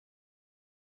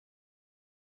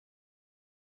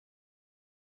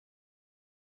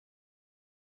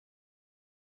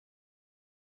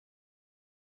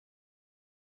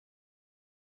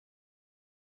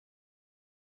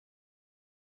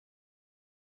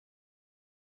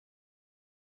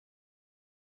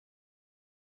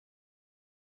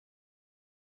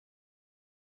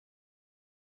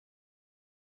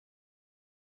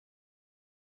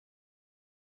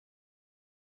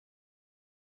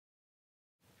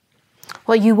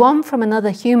 What you want from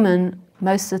another human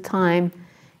most of the time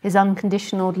is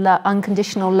unconditional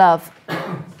love.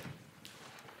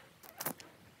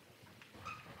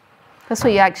 That's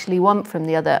what you actually want from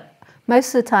the other.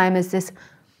 Most of the time is this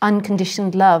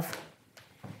unconditioned love.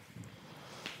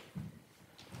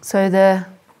 So the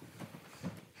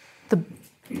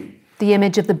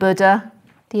image of the Buddha,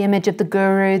 the image of the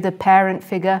guru, the parent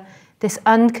figure, this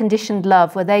unconditioned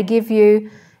love where they give you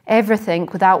everything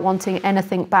without wanting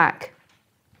anything back.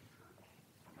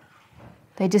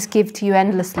 They just give to you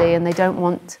endlessly and they don't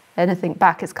want anything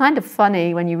back. It's kind of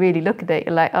funny when you really look at it.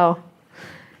 You're like, oh,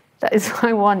 that is what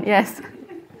I want, yes.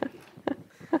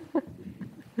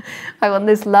 I want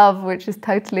this love which is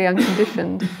totally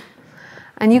unconditioned.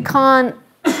 And you can't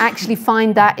actually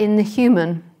find that in the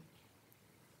human.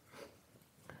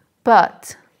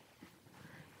 But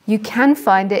you can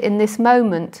find it in this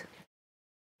moment.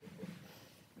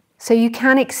 So you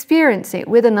can experience it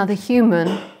with another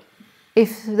human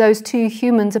if those two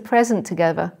humans are present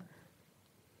together.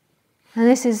 And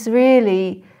this is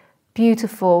really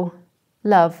beautiful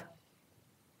love.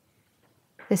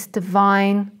 This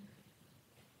divine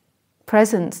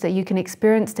presence that you can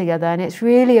experience together. And it's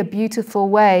really a beautiful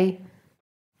way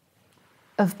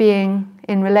of being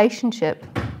in relationship.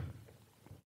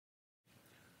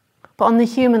 But on the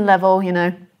human level, you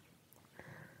know,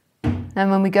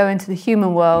 and when we go into the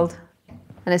human world,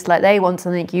 and it's like they want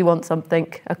something, you want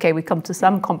something. Okay, we come to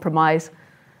some compromise.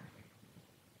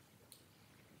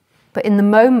 But in the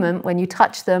moment, when you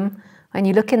touch them, when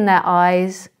you look in their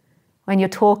eyes, when you're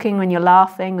talking, when you're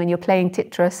laughing, when you're playing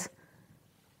Tetris,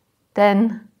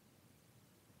 then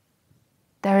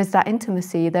there is that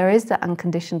intimacy, there is that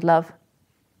unconditioned love.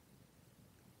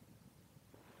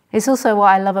 It's also what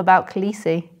I love about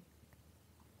Khaleesi,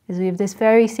 is we have this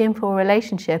very simple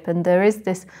relationship and there is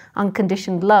this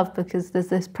unconditioned love because there's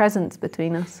this presence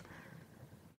between us.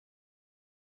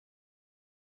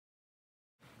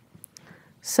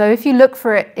 So if you look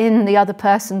for it in the other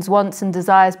person's wants and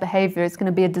desires behavior, it's going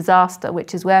to be a disaster,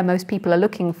 which is where most people are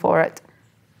looking for it.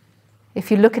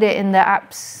 If you look at it in their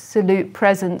absolute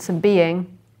presence and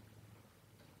being,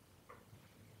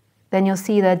 then you'll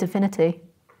see their divinity.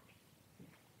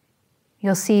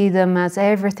 You'll see them as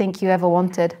everything you ever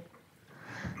wanted.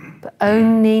 But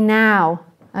only now,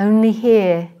 only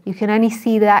here. You can only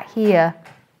see that here,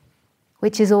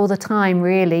 which is all the time,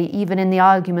 really, even in the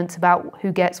arguments about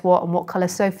who gets what and what colour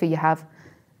sofa you have.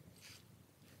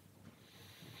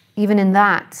 Even in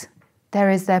that, there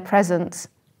is their presence.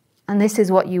 And this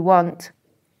is what you want.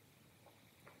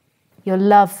 Your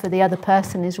love for the other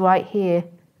person is right here.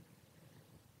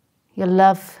 Your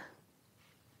love,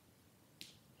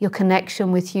 your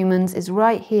connection with humans is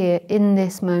right here in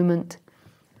this moment.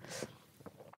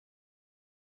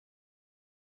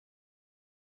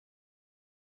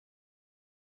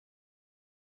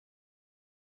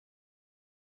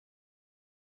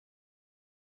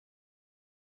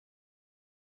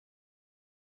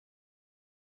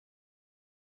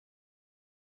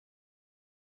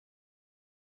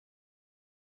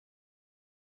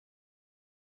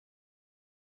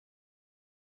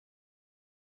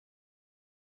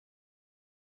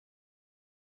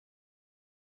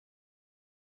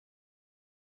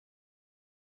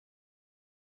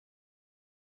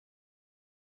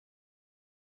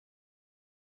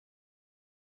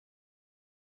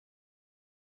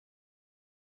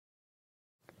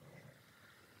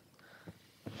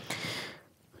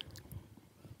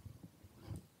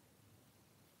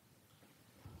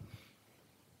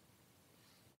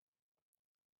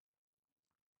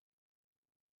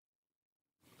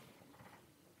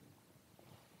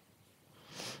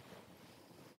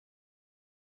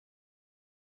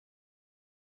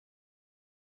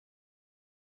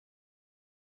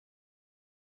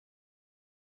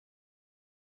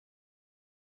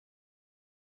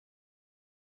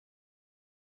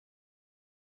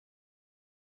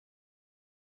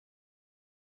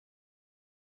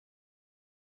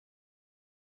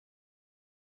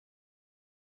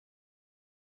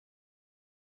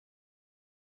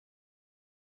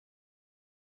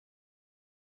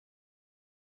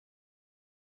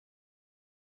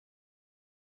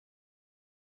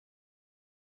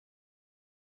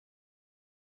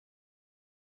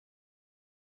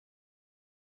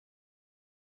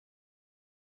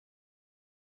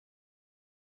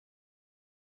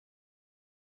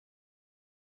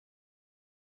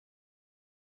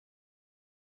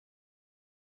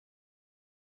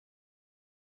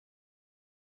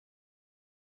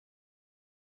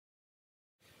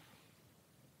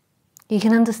 You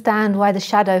can understand why the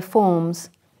shadow forms,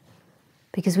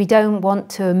 because we don't want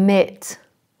to admit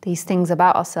these things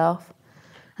about ourselves.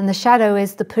 And the shadow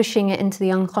is the pushing it into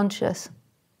the unconscious,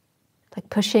 like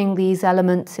pushing these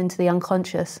elements into the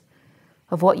unconscious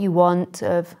of what you want,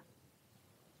 of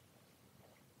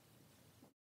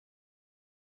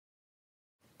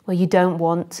what you don't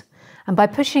want. And by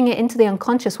pushing it into the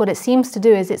unconscious, what it seems to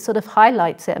do is it sort of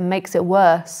highlights it and makes it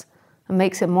worse and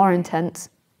makes it more intense.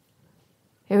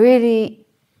 It really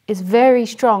is very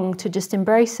strong to just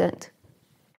embrace it.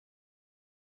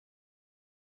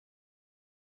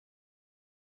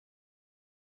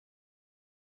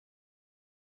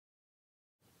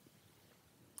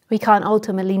 We can't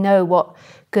ultimately know what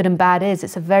good and bad is.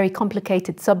 It's a very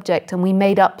complicated subject, and we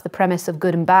made up the premise of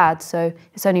good and bad, so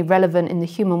it's only relevant in the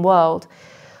human world.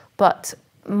 But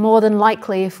more than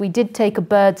likely, if we did take a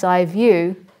bird's eye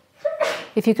view,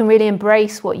 if you can really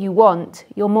embrace what you want,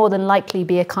 you'll more than likely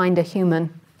be a kinder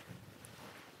human.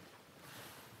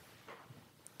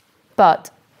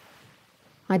 But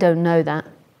I don't know that,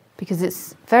 because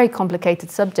it's a very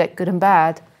complicated subject, good and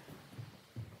bad.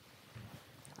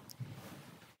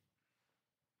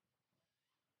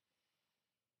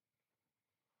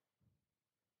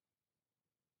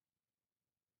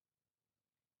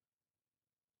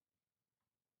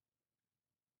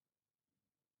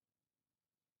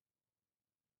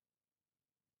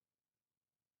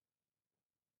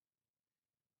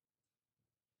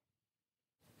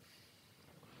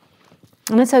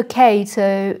 And it's okay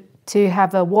to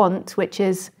have a want, which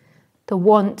is the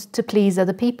want to please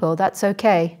other people. That's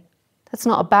okay. That's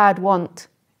not a bad want.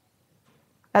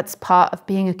 That's part of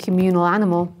being a communal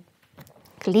animal.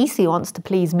 Khaleesi wants to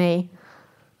please me.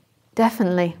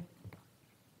 Definitely.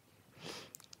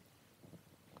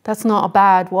 That's not a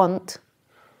bad want.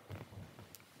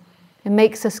 It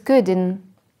makes us good in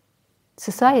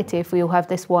society if we all have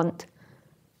this want.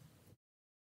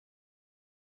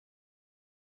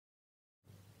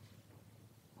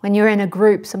 When you're in a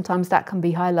group, sometimes that can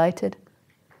be highlighted.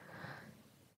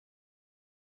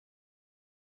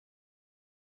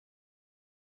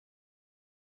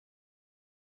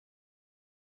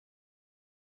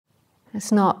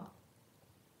 It's not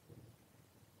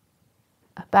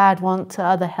a bad want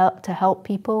to help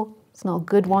people. It's not a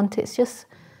good want. It's just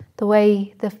the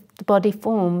way the body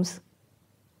forms.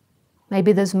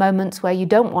 Maybe there's moments where you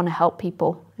don't want to help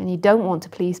people and you don't want to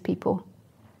please people.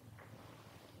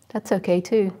 That's okay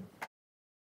too.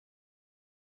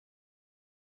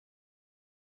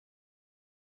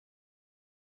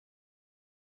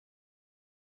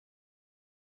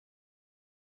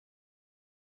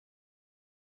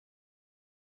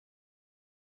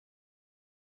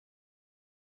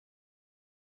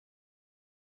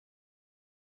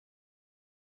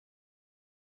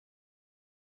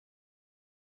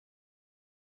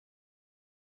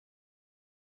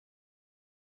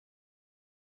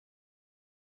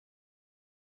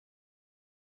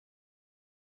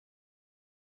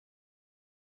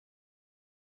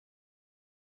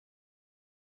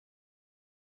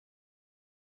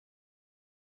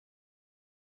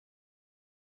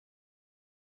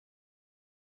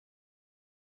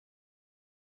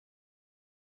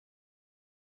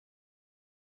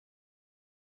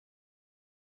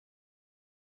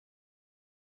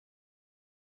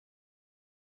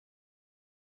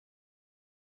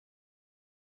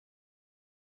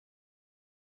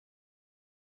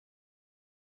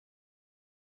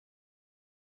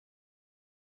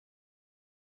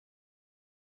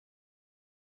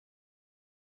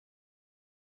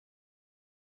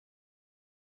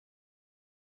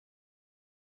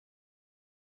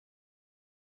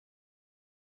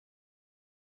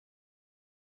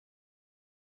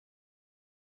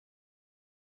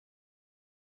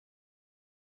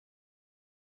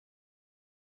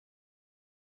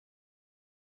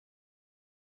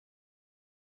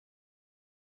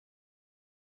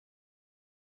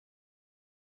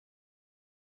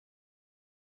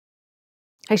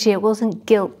 Actually, it wasn't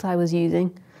guilt I was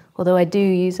using, although I do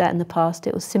use that in the past.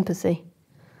 It was sympathy,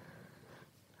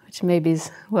 which maybe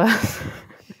is worse.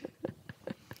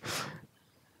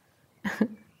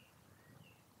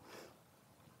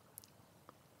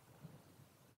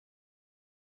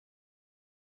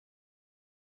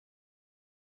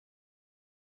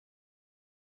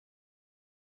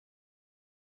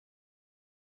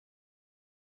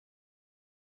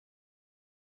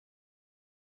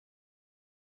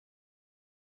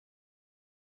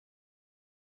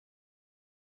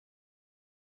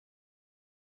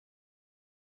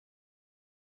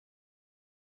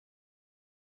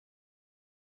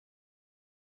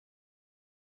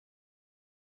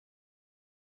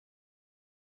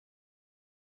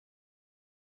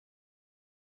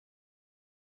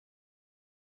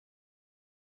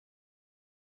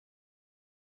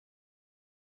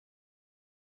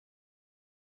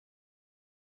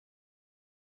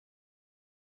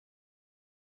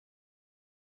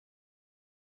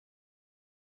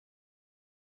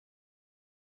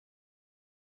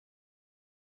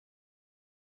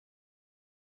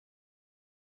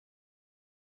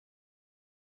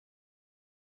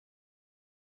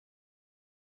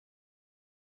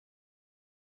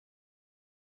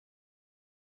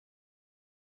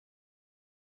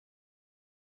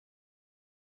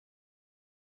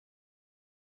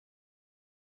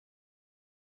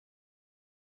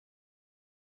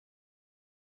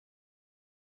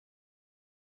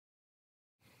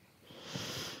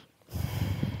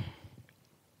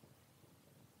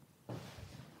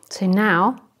 So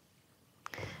now,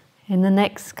 in the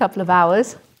next couple of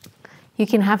hours, you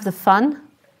can have the fun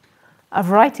of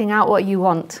writing out what you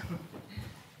want.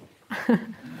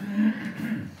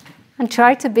 And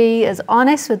try to be as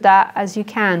honest with that as you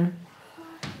can.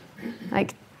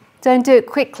 Like, don't do it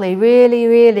quickly. Really,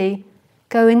 really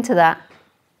go into that.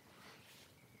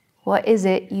 What is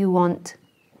it you want?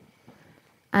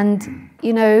 And,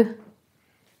 you know,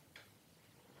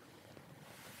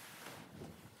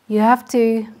 you have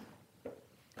to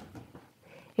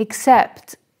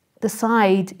accept the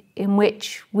side in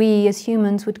which we as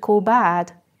humans would call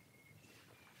bad.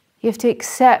 You have to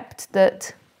accept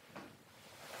that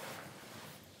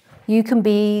you can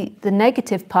be the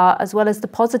negative part as well as the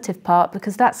positive part,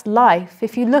 because that's life.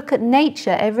 If you look at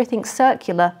nature, everything's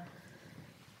circular.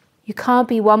 You can't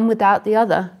be one without the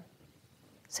other.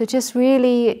 So just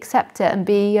really accept it and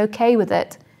be okay with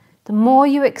it. The more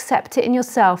you accept it in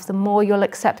yourself, the more you'll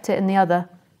accept it in the other.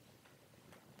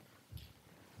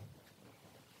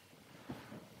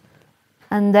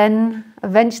 And then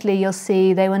eventually you'll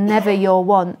see they were never your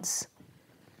wants.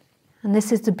 And this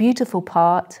is the beautiful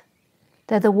part.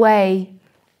 They're the way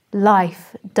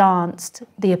life danced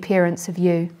the appearance of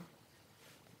you.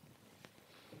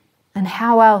 And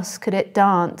how else could it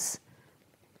dance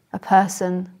a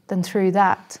person than through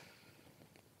that?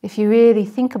 if you really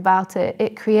think about it,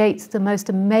 it creates the most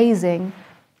amazing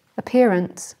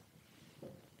appearance.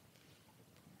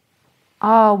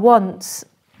 Our wants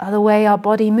are the way our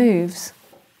body moves.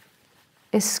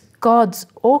 It's God's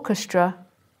orchestra.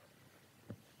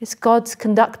 It's God's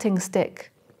conducting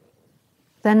stick.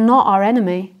 They're not our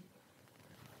enemy.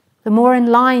 The more in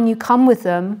line you come with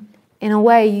them, in a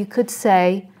way you could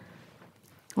say,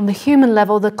 on the human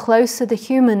level, the closer the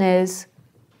human is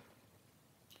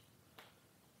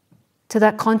to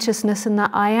that consciousness and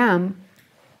that I am.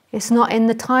 It's not in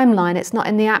the timeline, it's not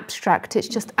in the abstract, it's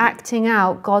just acting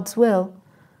out God's will.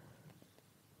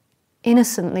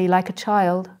 Innocently, like a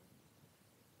child.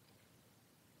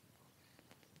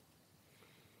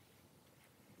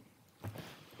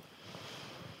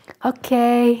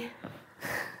 Okay.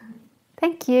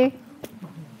 Thank you.